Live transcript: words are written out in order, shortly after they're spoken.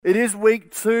It is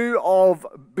week 2 of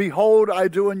Behold, I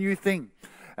Do a New Thing.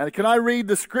 And can I read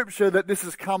the scripture that this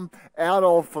has come out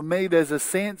of? For me, there's a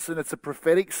sense, and it's a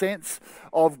prophetic sense,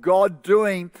 of God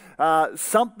doing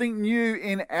something new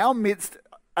in our midst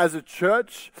as a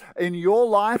church, in your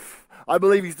life. I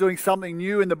believe He's doing something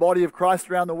new in the body of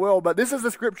Christ around the world. But this is the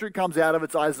scripture it comes out of.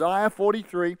 It's Isaiah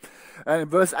 43, and in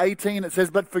verse 18 it says,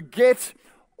 "But forget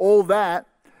all that.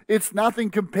 It's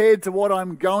nothing compared to what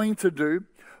I'm going to do.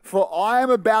 For I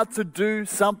am about to do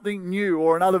something new."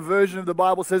 Or another version of the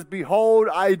Bible says, "Behold,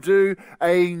 I do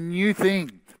a new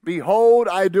thing. Behold,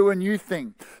 I do a new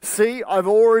thing. See, I've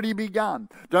already begun.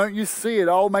 Don't you see it?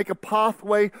 I'll make a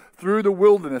pathway through the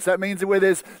wilderness." That means where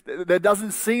there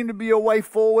doesn't seem to be a way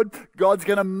forward, God's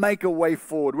going to make a way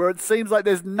forward. Where it seems like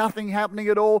there's nothing happening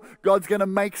at all, God's going to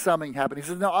make something happen. He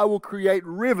says, "No, I will create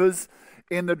rivers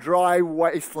in the dry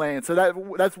wasteland." So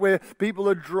that's where people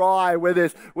are dry,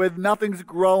 where nothing's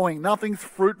growing, nothing's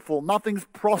fruitful, nothing's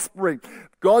prospering.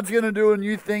 God's going to do a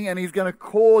new thing, and He's going to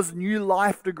cause new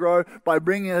life to grow by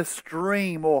bringing a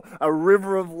stream or a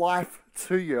river of life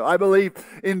to you. I believe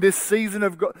in this season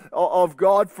of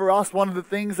God for us, one of the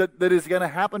things that is going to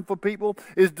happen for people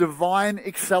is divine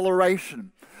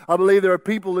acceleration. I believe there are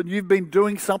people that you've been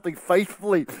doing something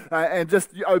faithfully and just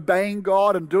obeying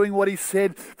God and doing what He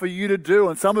said for you to do.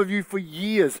 And some of you for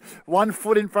years, one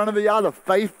foot in front of the other,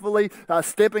 faithfully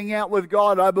stepping out with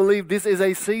God. I believe this is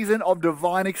a season of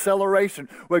divine acceleration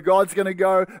where God's going to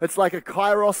go. It's like a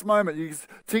kairos moment. You just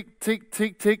tick, tick,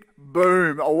 tick, tick,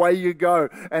 boom, away you go.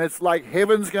 And it's like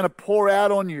heaven's going to pour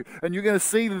out on you. And you're going to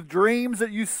see the dreams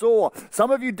that you saw some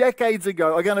of you decades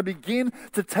ago are going to begin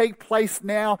to take place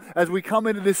now as we come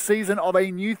into this season of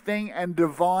a new thing and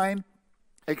divine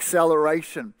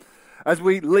acceleration. As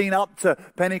we lean up to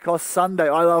Pentecost Sunday,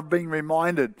 I love being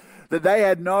reminded that they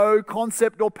had no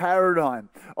concept or paradigm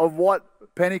of what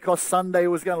Pentecost Sunday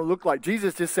was going to look like.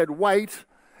 Jesus just said, "Wait,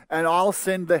 and I'll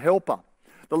send the helper."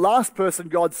 The last person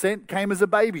God sent came as a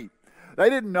baby. They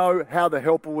didn't know how the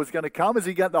helper was going to come. Is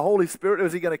he going, the Holy Spirit,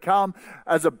 is he going to come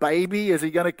as a baby? Is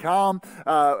he going to come,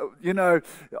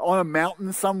 on a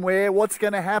mountain somewhere? What's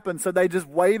going to happen? So they just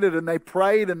waited and they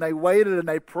prayed and they waited and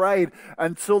they prayed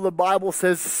until the Bible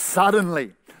says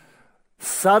suddenly,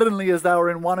 as they were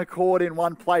in one accord in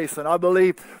one place. And I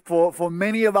believe for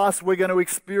many of us, we're going to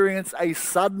experience a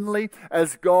suddenly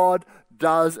as God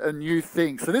does a new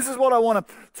thing. So this is what I want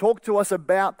to talk to us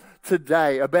about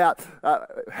today, about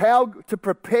how to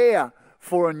prepare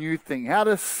for a new thing, how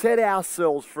to set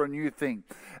ourselves for a new thing.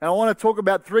 And I want to talk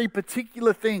about 3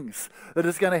 particular things that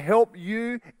is going to help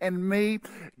you and me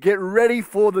get ready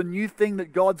for the new thing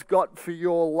that God's got for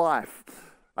your life.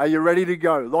 Are you ready to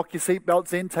go? Lock your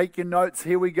seatbelts in, take your notes,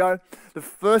 here we go. The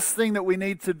first thing that we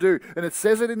need to do, and it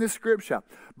says it in this scripture,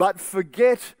 "But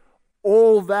forget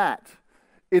all that.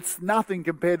 It's nothing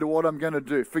compared to what I'm going to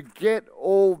do." Forget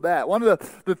all that. One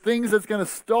of the things that's going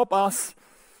to stop us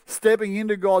stepping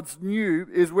into God's new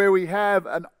is where we have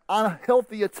an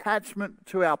unhealthy attachment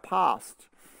to our past.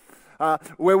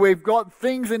 Where we've got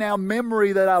things in our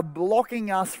memory that are blocking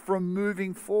us from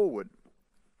moving forward.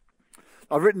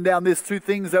 I've written down these 2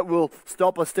 things that will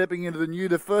stop us stepping into the new.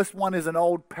 The first one is an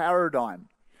old paradigm.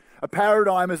 A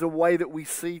paradigm is a way that we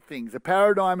see things. A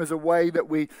paradigm is a way that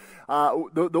we,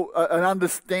 an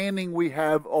understanding we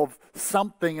have of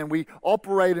something, and we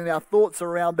operate in our thoughts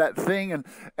around that thing,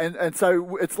 and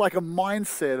so it's like a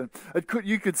mindset. And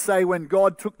you could say when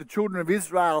God took the children of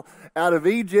Israel out of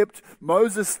Egypt,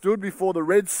 Moses stood before the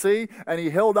Red Sea, and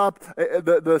he held up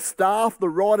the staff, the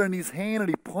rod in his hand, and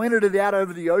he pointed it out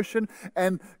over the ocean,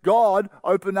 and God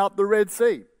opened up the Red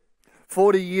Sea.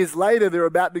 40 years later, they're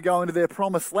about to go into their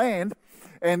promised land.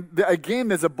 And again,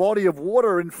 there's a body of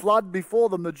water and flood before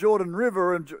them, the Jordan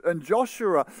River. And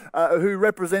Joshua, who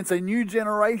represents a new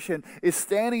generation, is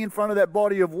standing in front of that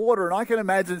body of water. And I can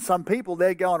imagine some people,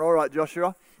 they're going, "All right,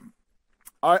 Joshua,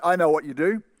 I know what you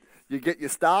do. You get your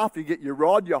staff, you get your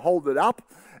rod, you hold it up,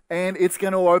 and it's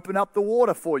going to open up the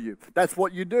water for you." That's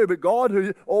what you do. But God,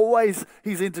 who always,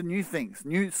 He's into new things,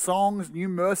 new songs, new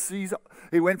mercies.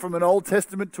 He went from an Old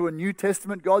Testament to a New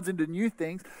Testament. God's into new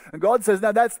things. And God says,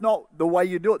 "No, that's not the way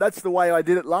you do it. That's the way I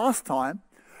did it last time.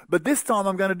 But this time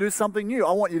I'm going to do something new.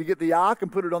 I want you to get the ark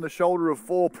and put it on the shoulder of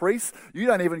 4 priests. You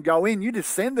don't even go in. You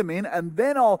just send them in, and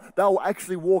then they'll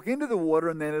actually walk into the water,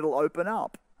 and then it'll open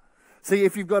up." See,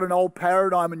 if you've got an old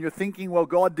paradigm and you're thinking, well,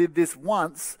 God did this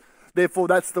once, therefore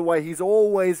that's the way He's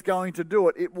always going to do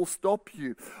it, it will stop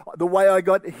you. The way I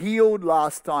got healed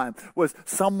last time was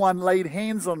someone laid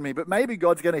hands on me, but maybe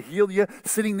God's going to heal you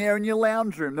sitting there in your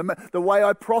lounge room. The way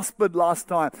I prospered last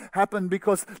time happened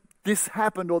because this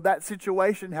happened or that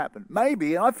situation happened.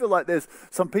 Maybe, and I feel like there's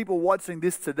some people watching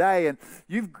this today and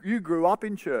you grew up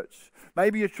in church,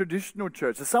 maybe a traditional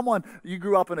church. There's someone, you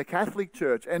grew up in a Catholic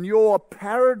church and your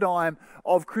paradigm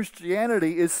of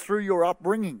Christianity is through your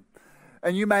upbringing.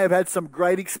 And you may have had some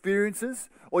great experiences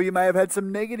or you may have had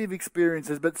some negative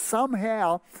experiences, but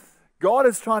somehow God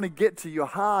is trying to get to your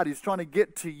heart. He's trying to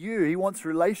get to you. He wants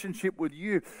relationship with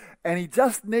you. And he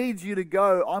just needs you to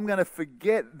go, I'm going to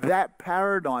forget that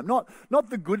paradigm. Not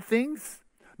the good things,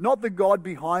 not the God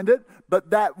behind it,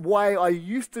 but that way I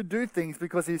used to do things,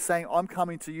 because he's saying, I'm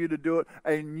coming to you to do it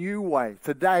a new way.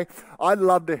 Today, I'd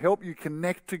love to help you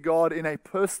connect to God in a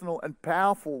personal and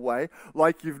powerful way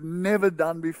like you've never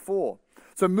done before.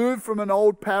 So move from an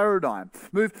old paradigm,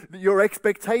 move your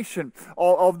expectation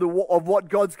of what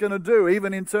God's going to do,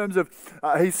 even in terms of,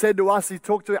 he said to us, he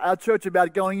talked to our church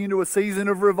about going into a season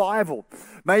of revival.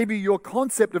 Maybe your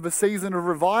concept of a season of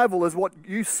revival is what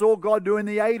you saw God do in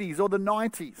the 80s or the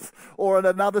 90s or in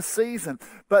another season.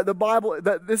 But the Bible,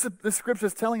 the scripture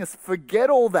is telling us, forget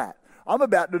all that. I'm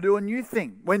about to do a new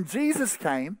thing. When Jesus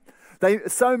came,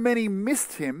 so many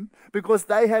missed him because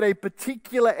they had a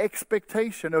particular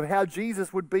expectation of how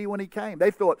Jesus would be when he came.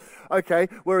 They thought, okay,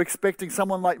 we're expecting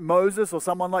someone like Moses or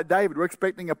someone like David. We're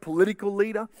expecting a political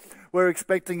leader. We're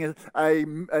expecting a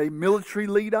military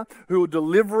leader who will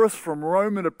deliver us from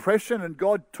Roman oppression. And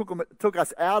God took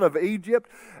us out of Egypt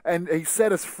and he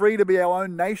set us free to be our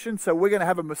own nation. So we're going to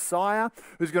have a Messiah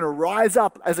who's going to rise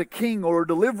up as a king or a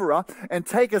deliverer and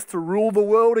take us to rule the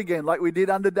world again like we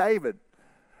did under David.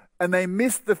 And they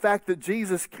missed the fact that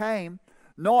Jesus came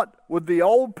not with the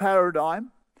old paradigm,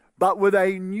 but with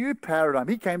a new paradigm.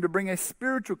 He came to bring a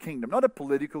spiritual kingdom, not a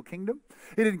political kingdom.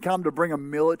 He didn't come to bring a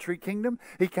military kingdom.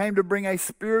 He came to bring a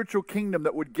spiritual kingdom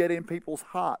that would get in people's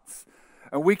hearts.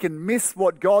 And we can miss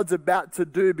what God's about to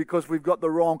do because we've got the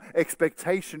wrong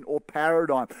expectation or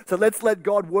paradigm. So let's let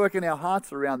God work in our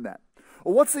hearts around that.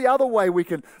 Or what's the other way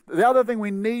the other thing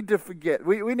we need to forget?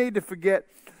 We need to forget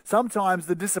sometimes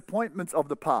the disappointments of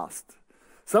the past.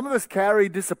 Some of us carry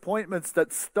disappointments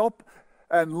that stop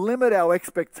and limit our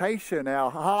expectation. Our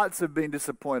hearts have been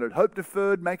disappointed. Hope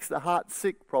deferred makes the heart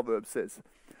sick, Proverbs says.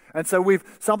 And so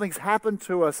something's happened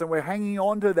to us and we're hanging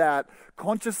on to that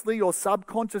consciously or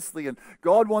subconsciously. And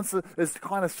God is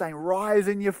kind of saying, rise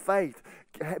in your faith.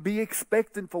 Be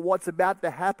expectant for what's about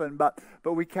to happen. But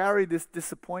we carry this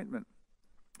disappointment.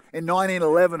 In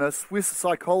 1911, a Swiss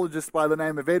psychologist by the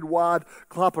name of Eduard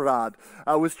Klaproth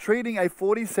was treating a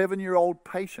 47-year-old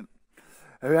patient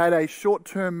who had a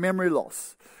short-term memory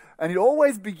loss. And he'd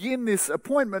always begin this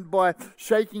appointment by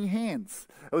shaking hands.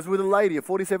 It was with a lady, a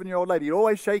 47-year-old lady. He'd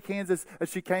always shake hands as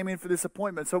she came in for this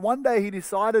appointment. So one day he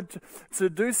decided to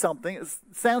do something. It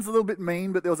sounds a little bit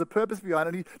mean, but there was a purpose behind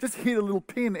it. He just hid a little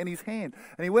pin in his hand.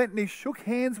 And he went and he shook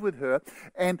hands with her.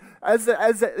 And as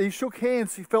he shook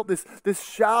hands, she felt this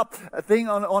sharp thing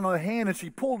on her hand, and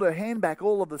she pulled her hand back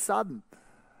all of a sudden.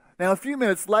 Now, a few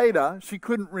minutes later, she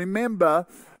couldn't remember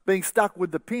being stuck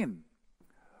with the pin.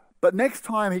 But next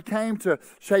time he came to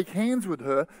shake hands with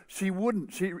her, she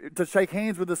wouldn't. To shake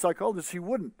hands with the psychologist, she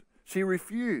wouldn't. She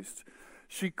refused.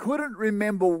 She couldn't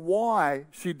remember why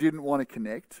she didn't want to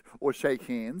connect or shake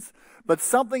hands, but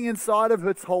something inside of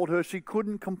her told her she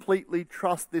couldn't completely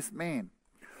trust this man.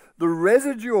 The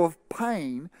residue of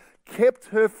pain kept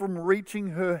her from reaching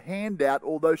her hand out,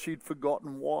 although she'd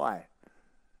forgotten why.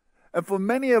 And for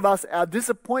many of us, our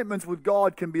disappointments with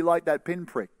God can be like that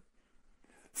pinprick.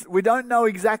 We don't know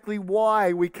exactly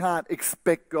why we can't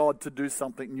expect God to do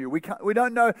something new. We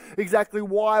don't know exactly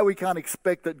why we can't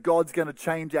expect that God's going to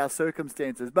change our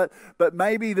circumstances. But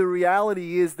maybe the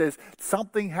reality is there's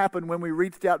something happened when we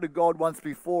reached out to God once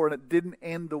before and it didn't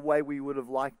end the way we would have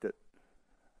liked it.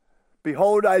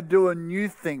 Behold, I do a new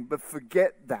thing, but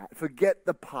forget that. Forget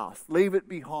the past. Leave it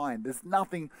behind. There's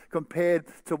nothing compared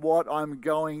to what I'm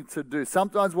going to do.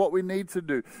 Sometimes what we need to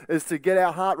do is to get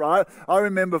our heart right. I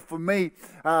remember for me,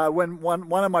 when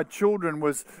one of my children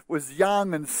was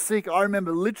young and sick, I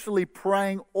remember literally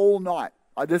praying all night.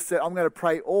 I just said, I'm going to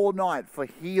pray all night for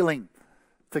healing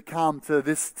to come to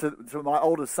my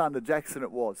oldest son, to Jackson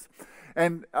it was.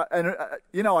 And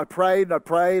I prayed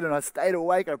and I stayed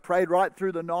awake. I prayed right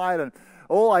through the night, and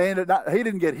he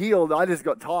didn't get healed. I just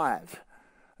got tired.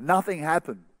 Nothing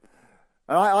happened.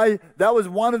 And that was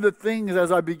one of the things as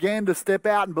I began to step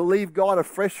out and believe God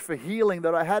afresh for healing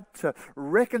that I had to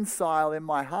reconcile in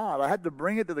my heart. I had to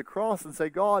bring it to the cross and say,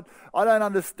 God, I don't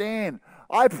understand.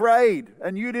 I prayed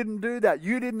and you didn't do that.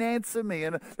 You didn't answer me.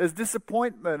 And there's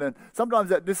disappointment. And sometimes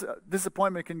that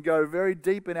disappointment can go very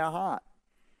deep in our heart.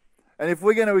 And if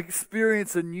we're going to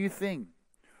experience a new thing,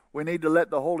 we need to let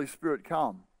the Holy Spirit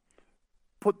come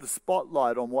put the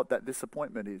spotlight on what that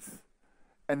disappointment is.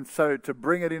 And so to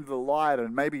bring it into the light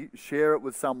and maybe share it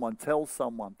with someone, tell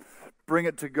someone, bring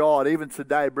it to God. Even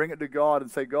today, bring it to God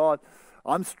and say, God,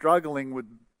 I'm struggling with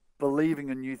believing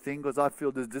a new thing because I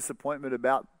feel there's disappointment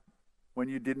about when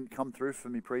you didn't come through for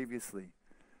me previously.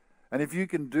 And if you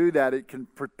can do that, it can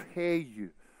prepare you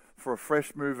for a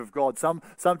fresh move of God.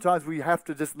 Sometimes we have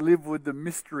to just live with the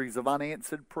mysteries of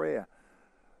unanswered prayer.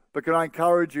 But can I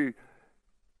encourage you,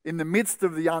 in the midst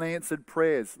of the unanswered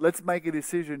prayers, let's make a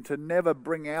decision to never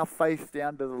bring our faith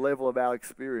down to the level of our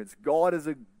experience. God is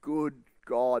a good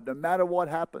God, no matter what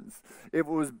happens. If it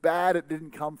was bad, it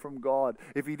didn't come from God.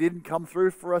 If He didn't come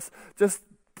through for us, just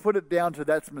put it down to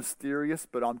that's mysterious,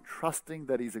 but I'm trusting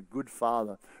that He's a good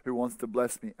Father who wants to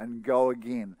bless me, and go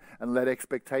again and let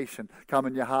expectation come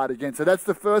in your heart again. So that's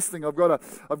the first thing. I've got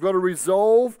to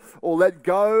resolve or let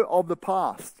go of the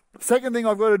past. Second thing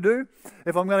I've got to do,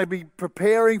 if I'm going to be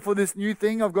preparing for this new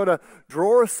thing, I've got to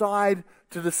draw aside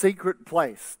to the secret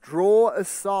place. Draw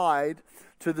aside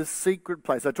to the secret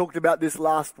place. I talked about this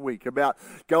last week, about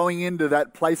going into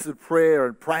that place of prayer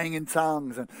and praying in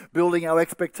tongues and building our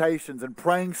expectations and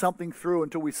praying something through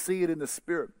until we see it in the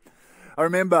Spirit. I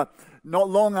remember not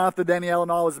long after Danielle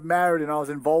and I was married and I was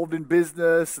involved in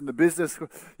business, and the business,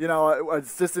 I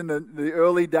was just in the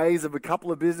early days of a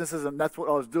couple of businesses, and that's what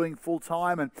I was doing full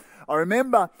time. And I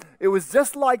remember it was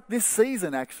just like this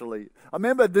season, actually. I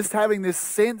remember just having this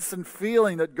sense and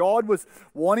feeling that God was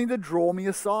wanting to draw me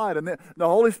aside. And the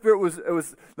Holy Spirit it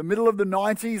was the middle of the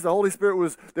 90s. The Holy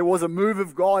Spirit there was a move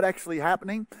of God actually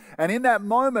happening. And in that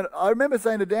moment, I remember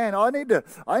saying to Dan, I need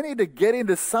to get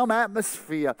into some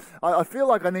atmosphere. I feel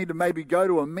like I need to maybe go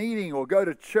to a meeting or go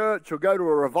to church or go to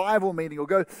a revival meeting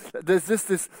or there's just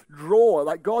this draw,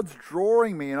 like God's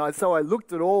drawing me. And so I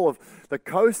looked at all of the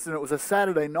coast, and it was a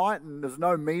Saturday night, and there's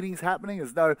no meetings happening.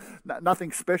 There's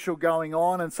nothing special going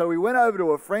on. And so we went over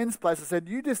to a friend's place. I said,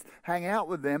 you just hang out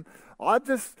with them.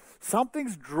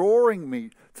 Something's drawing me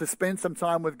to spend some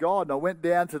time with God. And I went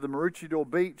down to the Maroochydore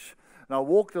beach, and I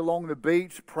walked along the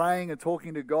beach praying and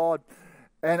talking to God.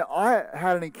 And I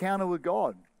had an encounter with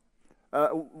God.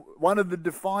 One of the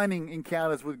defining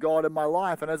encounters with God in my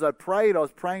life. And as I prayed, I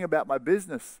was praying about my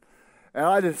business.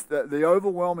 And the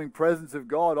overwhelming presence of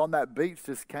God on that beach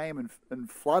just came and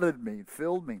flooded me,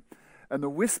 filled me. And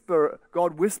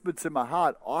God whispered to my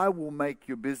heart, I will make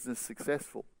your business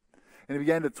successful. And He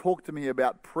began to talk to me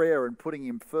about prayer and putting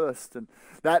Him first. And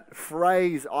that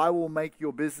phrase, I will make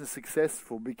your business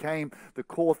successful, became the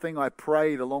core thing I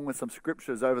prayed along with some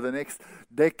scriptures over the next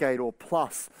decade or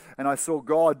plus. And I saw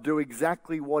God do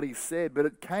exactly what He said. But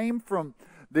it came from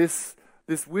this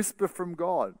whisper from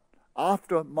God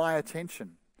after my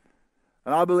attention.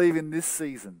 And I believe in this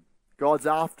season, God's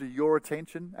after your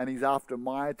attention, and He's after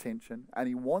my attention, and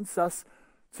He wants us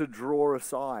to draw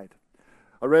aside.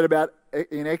 I read about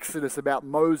in Exodus about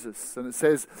Moses, and it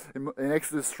says in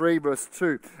Exodus 3 verse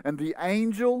 2, and the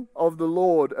angel of the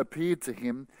Lord appeared to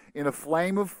him in a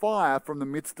flame of fire from the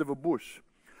midst of a bush.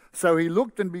 So he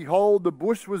looked, and behold, the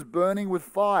bush was burning with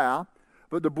fire,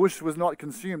 but the bush was not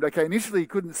consumed. Okay, initially he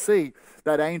couldn't see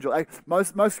that angel.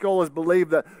 Most scholars believe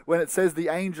that when it says the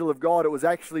angel of God, it was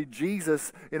actually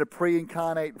Jesus in a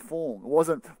pre-incarnate form. It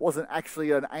wasn't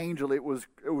actually an angel, it was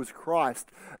Christ.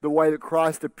 The way that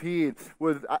Christ appeared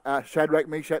with Shadrach,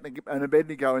 Meshach, and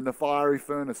Abednego in the fiery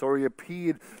furnace, or He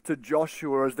appeared to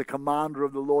Joshua as the commander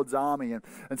of the Lord's army.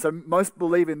 And so most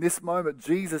believe in this moment,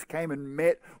 Jesus came and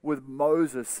met with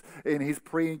Moses in His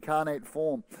pre-incarnate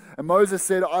form. And Moses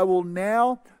said, I will now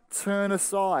turn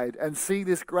aside and see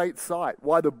this great sight,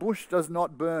 why the bush does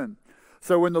not burn.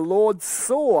 So when the Lord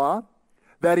saw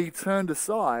that he turned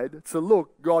aside to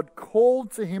look, God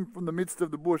called to him from the midst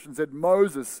of the bush and said,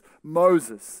 Moses,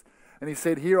 Moses. And he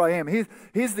said, here I am.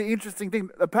 Here's the interesting thing.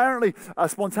 Apparently,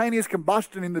 spontaneous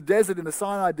combustion in the desert, in the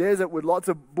Sinai desert, with lots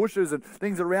of bushes and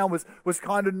things around, was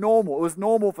kind of normal. It was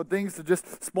normal for things to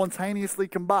just spontaneously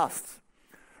combust.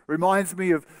 Reminds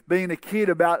me of being a kid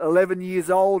about 11 years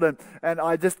old, and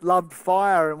I just loved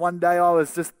fire. And one day I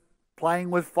was just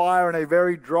playing with fire in a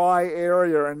very dry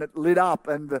area, and it lit up,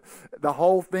 and the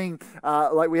whole thing,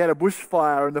 like we had a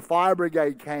bushfire, and the fire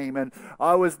brigade came, and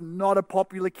I was not a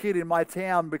popular kid in my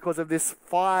town because of this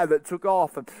fire that took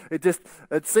off, and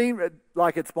it seemed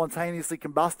like it spontaneously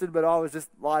combusted, but I was just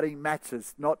lighting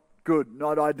matches. Not good,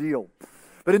 not ideal.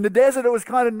 But in the desert, it was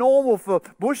kind of normal for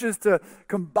bushes to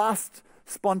combust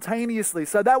spontaneously,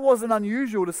 so that wasn't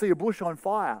unusual to see a bush on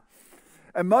fire.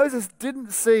 And Moses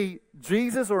didn't see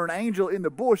Jesus or an angel in the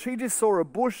bush. He just saw a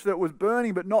bush that was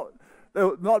burning, but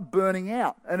not burning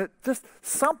out. And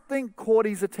something caught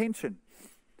his attention.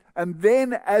 And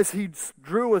then as he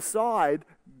drew aside,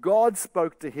 God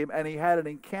spoke to him and he had an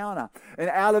encounter. And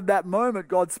out of that moment,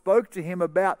 God spoke to him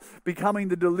about becoming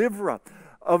the deliverer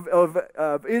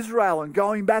of Israel and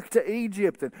going back to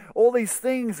Egypt. And all these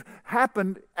things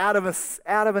happened out of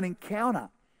an encounter.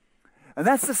 And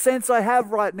that's the sense I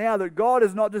have right now, that God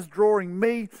is not just drawing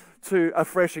me to a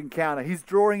fresh encounter. He's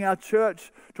drawing our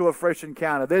church to a fresh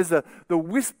encounter. There's the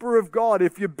whisper of God.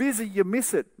 If you're busy, you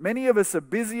miss it. Many of us are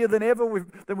busier than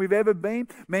we've ever been.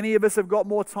 Many of us have got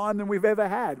more time than we've ever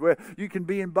had, where you can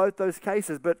be in both those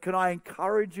cases. But can I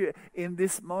encourage you in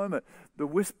this moment? The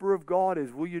whisper of God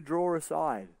is, will you draw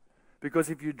aside? Because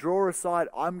if you draw aside,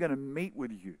 I'm going to meet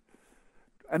with you.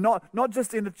 And not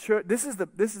just in a church. This is the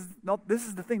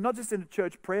thing. Not just in a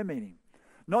church prayer meeting.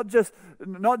 Not just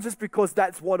because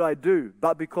that's what I do,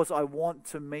 but because I want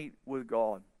to meet with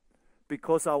God.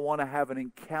 Because I want to have an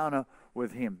encounter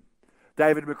with Him.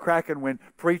 David McCracken, when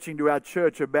preaching to our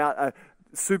church about a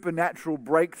supernatural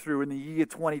breakthrough in the year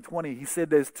 2020, he said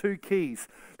there's two keys.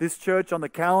 This church on the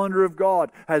calendar of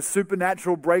God has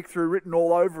supernatural breakthrough written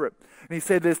all over it. And he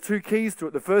said there's two keys to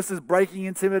it. The first is breaking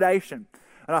intimidation.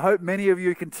 And I hope many of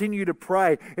you continue to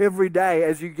pray every day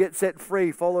as you get set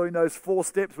free, following those 4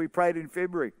 steps we prayed in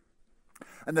February.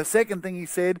 And the second thing he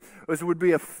said was, would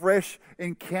be a fresh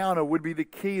encounter, would be the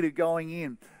key to going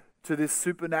in to this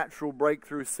supernatural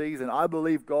breakthrough season. I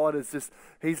believe God is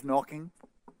He's knocking.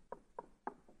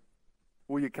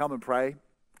 Will you come and pray?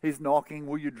 He's knocking.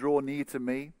 Will you draw near to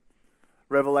me?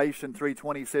 Revelation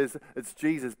 3:20 says, it's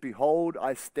Jesus. Behold,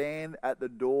 I stand at the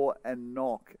door and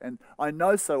knock. And I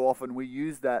know so often we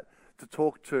use that to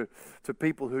talk to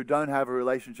people who don't have a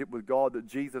relationship with God, that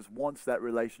Jesus wants that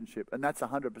relationship. And that's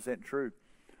 100% true.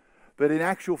 But in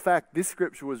actual fact, this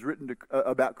scripture was written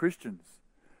about Christians.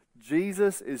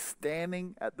 Jesus is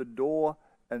standing at the door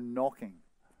and knocking,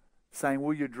 saying,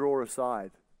 will you draw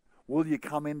aside? Will you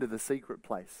come into the secret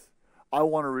place? I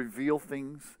want to reveal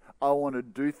things. I want to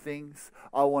do things.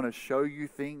 I want to show you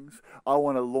things. I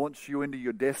want to launch you into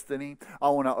your destiny. I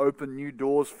want to open new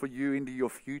doors for you into your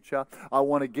future. I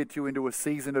want to get you into a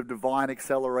season of divine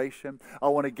acceleration. I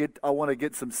want to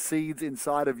get some seeds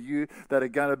inside of you that are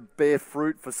going to bear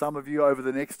fruit for some of you over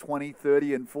the next 20,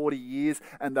 30, and 40 years,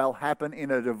 and they'll happen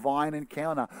in a divine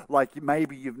encounter like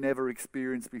maybe you've never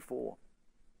experienced before.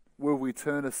 Will we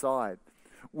turn aside?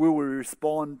 Will we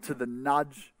respond to the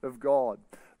nudge of God,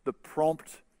 the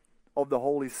prompt of the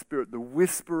Holy Spirit, the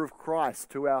whisper of Christ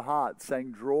to our hearts,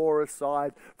 saying, draw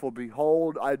aside, for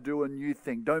behold, I do a new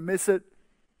thing. Don't miss it.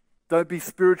 Don't be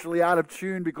spiritually out of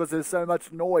tune because there's so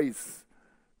much noise.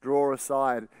 Draw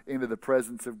aside into the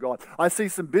presence of God. I see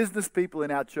some business people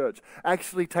in our church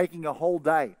actually taking a whole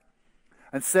day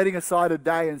and setting aside a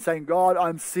day and saying, God,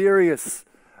 I'm serious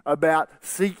about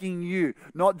seeking you,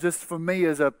 not just for me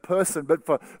as a person, but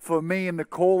for me in the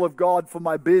call of God for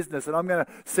my business. And I'm going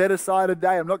to set aside a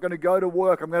day. I'm not going to go to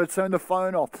work. I'm going to turn the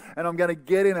phone off, and I'm going to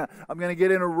get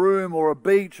in a room or a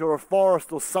beach or a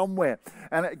forest or somewhere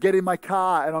and get in my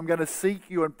car, and I'm going to seek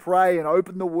you and pray and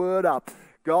open the Word up.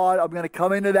 God, I'm going to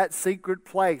come into that secret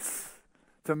place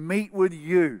to meet with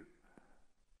you.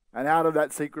 And out of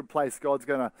that secret place, God's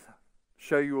going to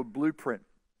show you a blueprint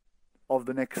of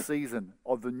the next season,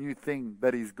 of the new thing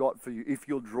that He's got for you, if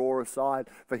you'll draw aside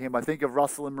for Him. I think of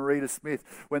Russell and Marita Smith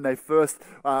when they first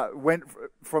went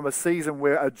from a season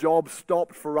where a job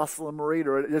stopped for Russell and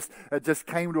Marita. It just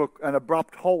came to an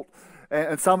abrupt halt.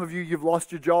 And some of you, you've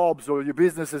lost your jobs, or your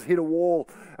business has hit a wall,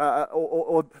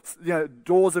 or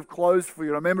doors have closed for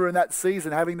you. And I remember in that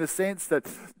season having the sense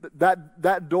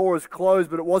that door is closed,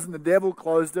 but it wasn't the devil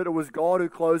closed it. It was God who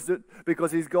closed it,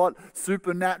 because He's got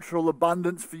supernatural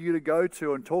abundance for you to go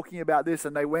to. And talking about this,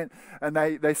 and they went and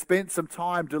they spent some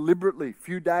time deliberately,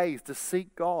 few days, to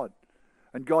seek God.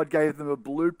 And God gave them a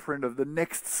blueprint of the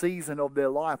next season of their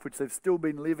life, which they've still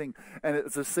been living. And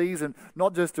it's a season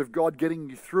not just of God getting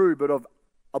you through, but of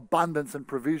abundance and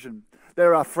provision.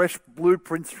 There are fresh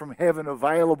blueprints from heaven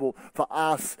available for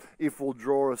us if we'll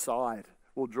draw aside.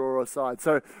 We'll draw aside.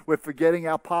 So we're forgetting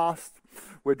our past.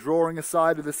 We're drawing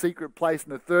aside to the secret place.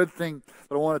 And the third thing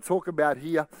that I want to talk about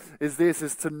here is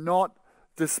to not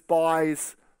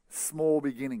despise small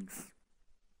beginnings.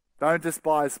 Don't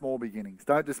despise small beginnings.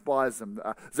 Don't despise them.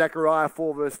 Zechariah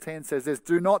 4 verse 10 says this,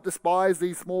 do not despise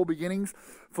these small beginnings,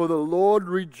 for the Lord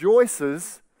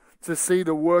rejoices to see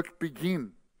the work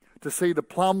begin, to see the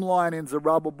plumb line in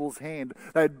Zerubbabel's hand.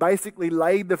 They had basically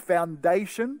laid the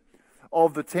foundation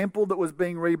of the temple that was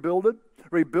being rebuilt,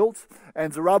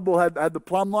 and Zerubbabel had the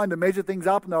plumb line to measure things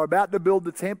up, and they were about to build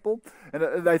the temple,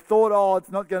 and they thought,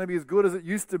 it's not going to be as good as it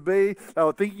used to be. They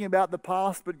were thinking about the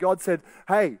past, but God said,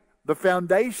 hey, the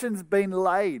foundation's been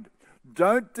laid.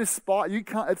 Don't despise. You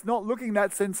can't. It's not looking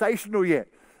that sensational yet.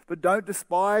 but don't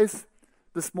despise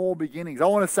the small beginnings. I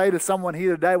want to say to someone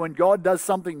here today, when God does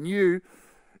something new,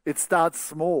 it starts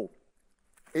small.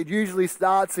 It usually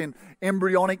starts in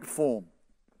embryonic form.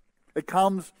 It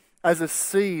comes as a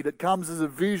seed, it comes as a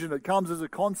vision, it comes as a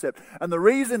concept. And the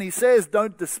reason he says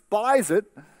don't despise it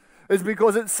is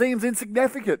because it seems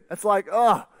insignificant. It's like,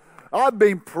 I've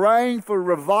been praying for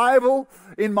revival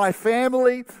in my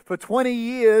family for 20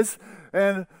 years,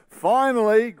 and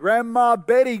finally Grandma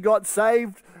Betty got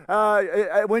saved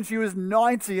when she was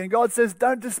 90, and God says,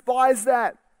 don't despise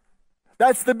that.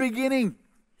 That's the beginning.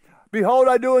 Behold,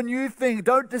 I do a new thing.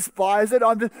 Don't despise it.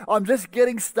 I'm just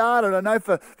getting started. I know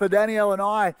for Danielle and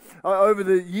I, over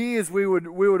the years, we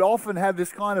would often have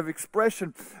this kind of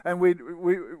expression, and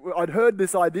I'd heard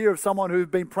this idea of someone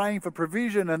who'd been praying for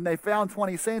provision, and they found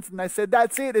 20 cents, and they said,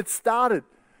 that's it. It started.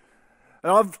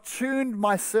 And I've tuned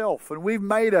myself, and we've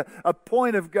made a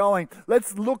point of going,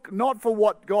 let's look not for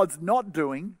what God's not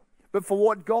doing, but for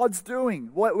what God's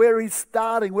doing, where he's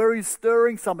starting, where he's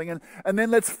stirring something. And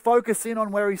then let's focus in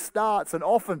on where he starts. And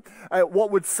often, what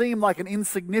would seem like an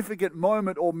insignificant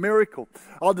moment or miracle,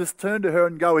 I'll just turn to her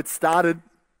and go, it started.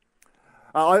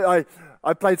 I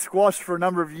played squash for a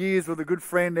number of years with a good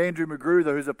friend, Andrew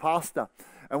McGruder, who's a pastor.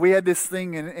 And we had this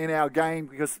thing in our game,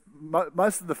 because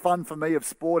most of the fun for me of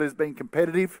sport has been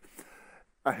competitive,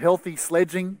 a healthy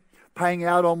sledging, paying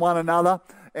out on one another.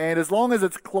 And as long as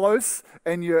it's close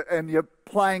and you're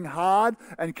playing hard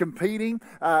and competing,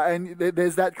 and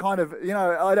there's that kind of,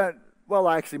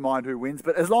 I actually mind who wins,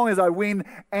 but as long as I win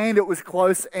and it was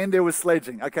close and there was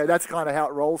sledging, okay, that's kind of how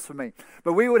it rolls for me.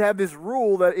 But we would have this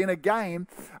rule that in a game,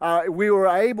 we were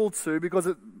able to, because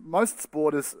most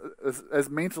sport is as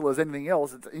mental as anything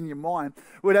else, it's in your mind,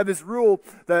 we'd have this rule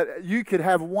that you could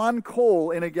have one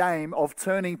call in a game of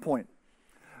turning point.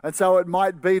 And so it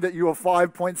might be that you are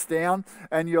 5 points down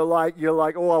and you're like,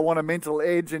 oh, I want a mental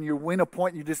edge, and you win a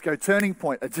point and you just go, turning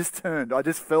point. It just turned. I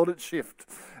just felt it shift.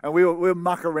 And we'll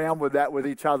muck around with that with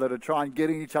each other to try and get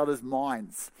in each other's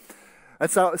minds. And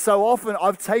so often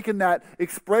I've taken that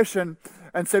expression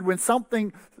and said, when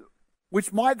something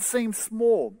which might seem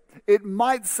small, it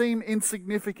might seem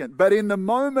insignificant, but in the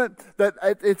moment that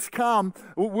it's come,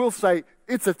 we'll say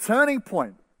it's a turning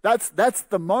point. That's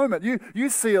the moment. You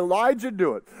see Elijah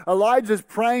do it. Elijah's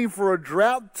praying for a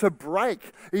drought to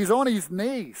break. He's on his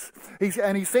knees.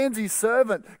 And he sends his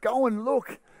servant, go and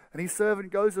look. And his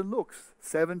servant goes and looks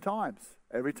 7 times.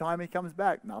 Every time he comes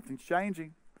back, nothing's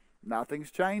changing. Nothing's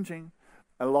changing.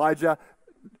 Elijah,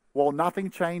 while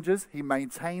nothing changes, he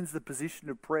maintains the position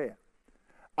of prayer.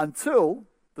 Until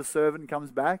the servant comes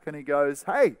back and he goes,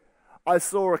 hey, I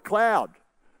saw a cloud.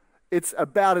 It's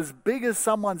about as big as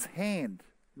someone's hand.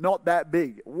 Not that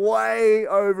big, way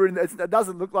over. It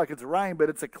doesn't look like it's rain, but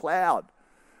it's a cloud.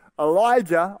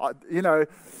 Elijah,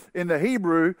 in the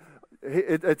Hebrew,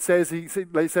 it says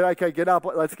they said, okay, get up,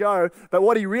 let's go. But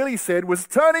what he really said was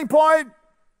turning point.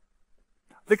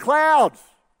 The cloud.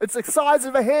 It's the size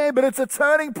of a hair, but it's a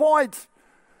turning point.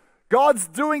 God's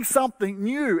doing something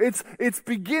new. It's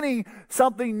beginning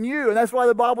something new. And that's why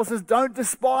the Bible says, don't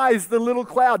despise the little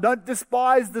cloud. Don't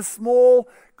despise the small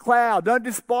cloud. Don't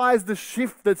despise the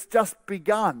shift that's just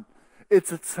begun.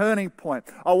 It's a turning point.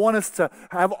 I want us to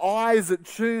have eyes that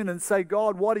tune and say,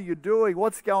 God, what are you doing?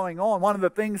 What's going on? One of the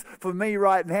things for me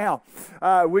right now,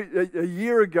 a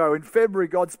year ago in February,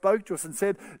 God spoke to us and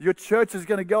said, your church is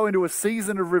going to go into a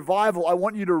season of revival. I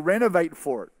want you to renovate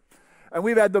for it. And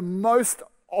we've had the most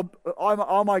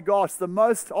the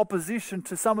most opposition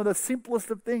to some of the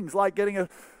simplest of things, like getting a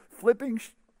flipping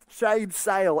shade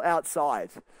sail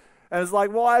outside. And it's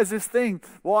like, why is this thing?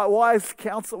 Why is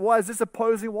council? Why is this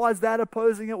opposing? Why is that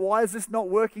opposing it? Why is this not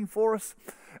working for us?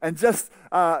 And just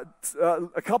a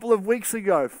couple of weeks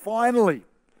ago, finally,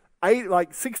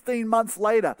 16 months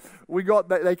later,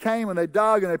 they came and they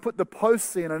dug and they put the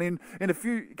posts in, and in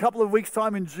a couple of weeks'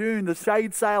 time in June, the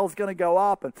shade sail is going to go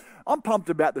up. And I'm pumped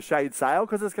about the shade sail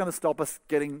because it's going to stop us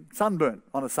getting sunburnt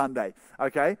on a Sunday.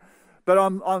 Okay. But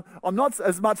I'm not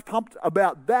as much pumped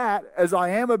about that as I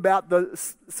am about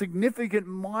the significant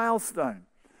milestone.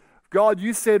 God,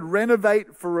 you said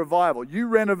renovate for revival. You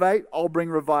renovate, I'll bring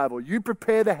revival. You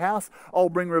prepare the house, I'll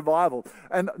bring revival.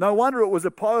 And no wonder it was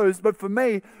opposed. But for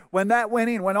me, when that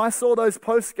went in, when I saw those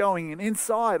posts going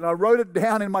inside, and I wrote it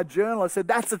down in my journal, I said,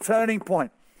 that's a turning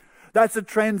point. That's a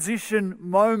transition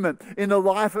moment in the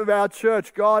life of our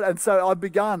church, God. And so I've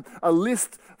begun a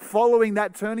list following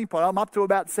that turning point. I'm up to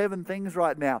about 7 things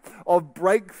right now of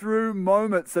breakthrough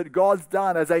moments that God's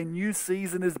done as a new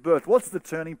season is birthed. What's the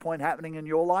turning point happening in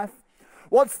your life?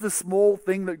 What's the small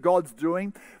thing that God's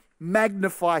doing?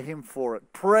 Magnify Him for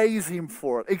it. Praise Him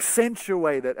for it.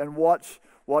 Accentuate it and watch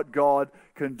what God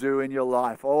can do in your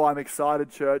life. Oh, I'm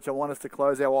excited, church. I want us to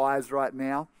close our eyes right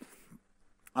now.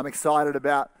 I'm excited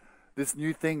about this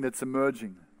new thing that's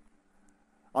emerging.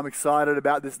 I'm excited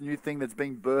about this new thing that's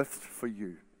being birthed for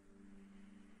you.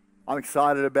 I'm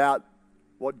excited about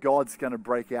what God's going to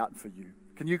break out for you.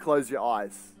 Can you close your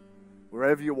eyes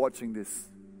wherever you're watching this?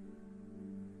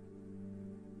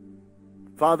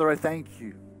 Father, I thank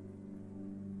you.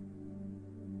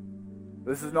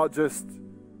 This is not just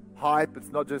hype. It's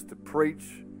not just to preach.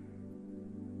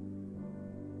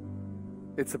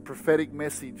 It's a prophetic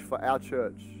message for our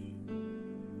church.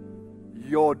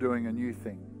 You're doing a new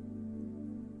thing.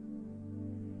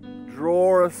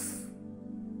 Draw us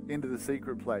into the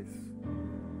secret place.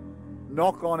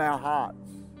 Knock on our hearts.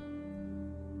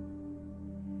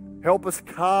 Help us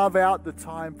carve out the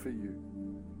time for you.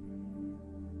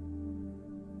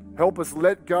 Help us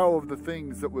let go of the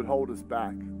things that would hold us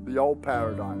back, the old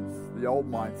paradigms, the old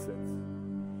mindsets.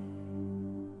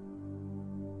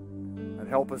 And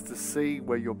help us to see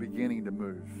where you're beginning to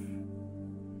move.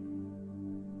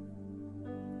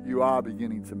 You are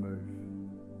beginning to move.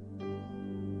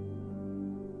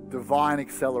 Divine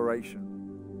acceleration.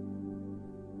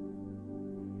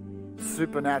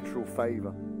 Supernatural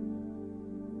favor.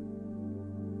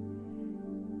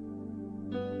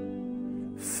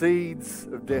 Seeds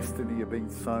of destiny are being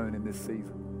sown in this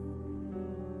season.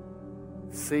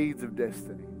 Seeds of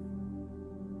destiny.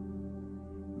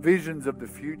 Visions of the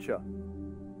future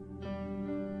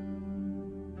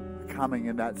are coming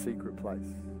in that secret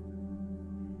place.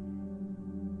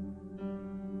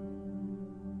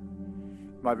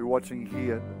 You might be watching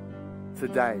here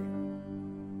today.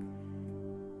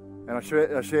 And I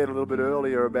shared a little bit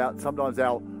earlier about sometimes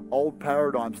our old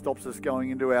paradigm stops us going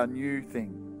into our new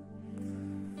thing.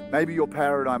 Maybe your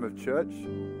paradigm of church,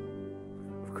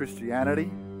 of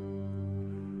Christianity,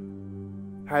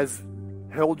 has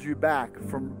held you back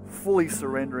from fully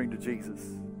surrendering to Jesus.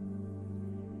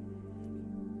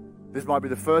 This might be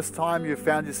the first time you've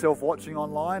found yourself watching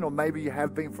online, or maybe you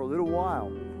have been for a little while.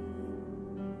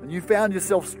 And you found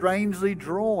yourself strangely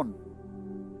drawn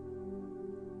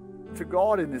to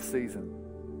God in this season.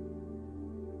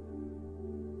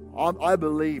 I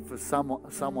believe for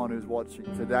someone who's watching,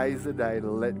 today's the day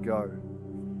to let go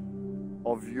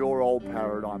of your old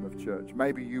paradigm of church.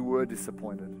 Maybe you were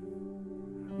disappointed.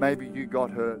 Maybe you got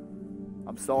hurt.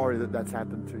 I'm sorry that that's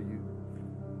happened to you.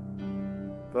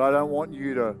 But I don't want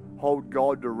you to hold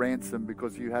God to ransom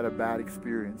because you had a bad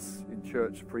experience in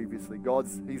church previously.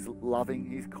 He's loving,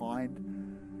 He's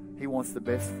kind. He wants the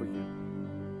best for you.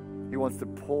 He wants to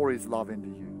pour His love into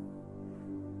you.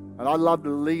 And I'd love to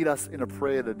lead us in a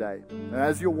prayer today. And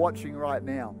as you're watching right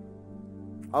now,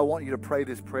 I want you to pray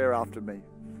this prayer after me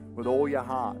with all your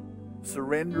heart,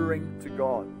 surrendering to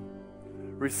God,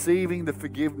 receiving the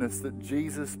forgiveness that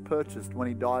Jesus purchased when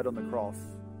He died on the cross,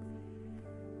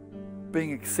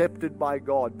 being accepted by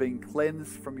God, being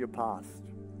cleansed from your past.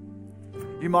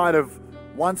 You might have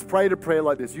once prayed a prayer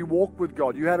like this. You walked with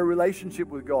God. You had a relationship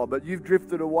with God, but you've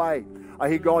drifted away. I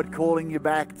hear God calling you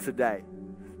back today.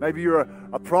 Maybe you're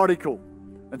a prodigal,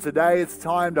 and today it's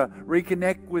time to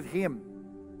reconnect with Him.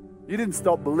 You didn't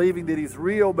stop believing that He's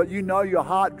real, but you know your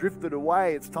heart drifted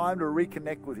away. It's time to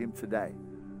reconnect with Him today.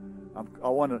 I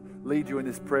want to lead you in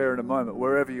this prayer in a moment,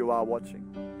 wherever you are watching.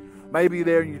 Maybe you're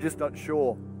there and you're just not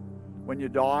sure when you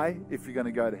die if you're going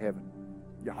to go to heaven.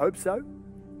 You hope so,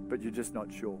 but you're just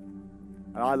not sure.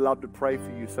 And I'd love to pray for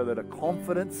you so that a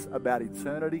confidence about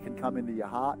eternity can come into your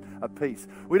heart, a peace.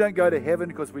 We don't go to heaven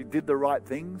because we did the right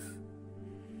things.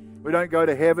 We don't go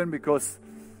to heaven because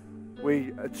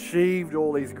we achieved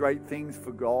all these great things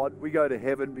for God. We go to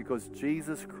heaven because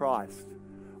Jesus Christ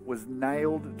was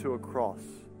nailed to a cross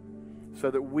so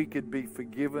that we could be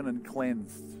forgiven and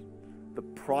cleansed. The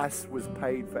price was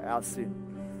paid for our sin.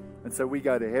 And so we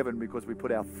go to heaven because we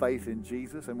put our faith in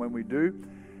Jesus. And when we do,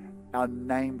 our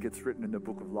name gets written in the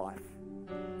book of life.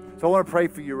 So I want to pray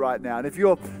for you right now. And if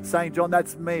you're saying, John,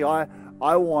 that's me. I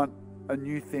want a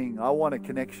new thing. I want a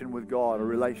connection with God, a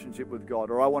relationship with God.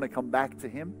 Or I want to come back to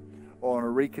Him. Or I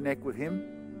want to reconnect with Him.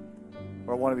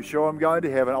 Or I want to be sure I'm going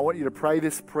to heaven. I want you to pray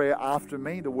this prayer after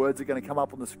me. The words are going to come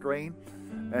up on the screen.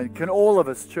 And can all of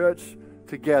us, church,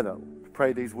 together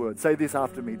pray these words? Say this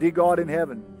after me. Dear God in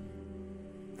heaven,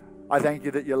 I thank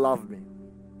you that you love me.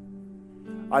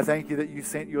 I thank you that you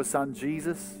sent your Son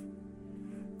Jesus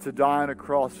to die on a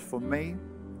cross for me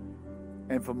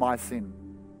and for my sin.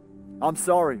 I'm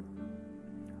sorry.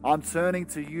 I'm turning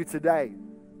to you today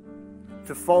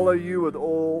to follow you with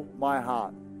all my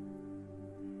heart.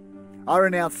 I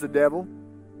renounce the devil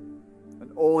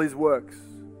and all his works.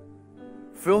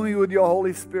 Fill me with your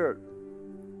Holy Spirit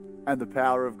and the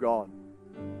power of God.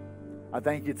 I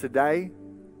thank you today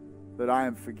that I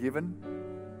am forgiven,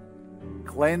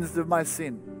 cleansed of my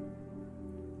sin,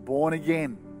 born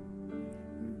again,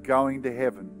 and going to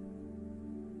heaven.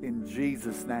 In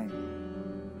Jesus' name,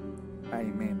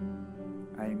 amen.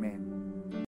 Amen.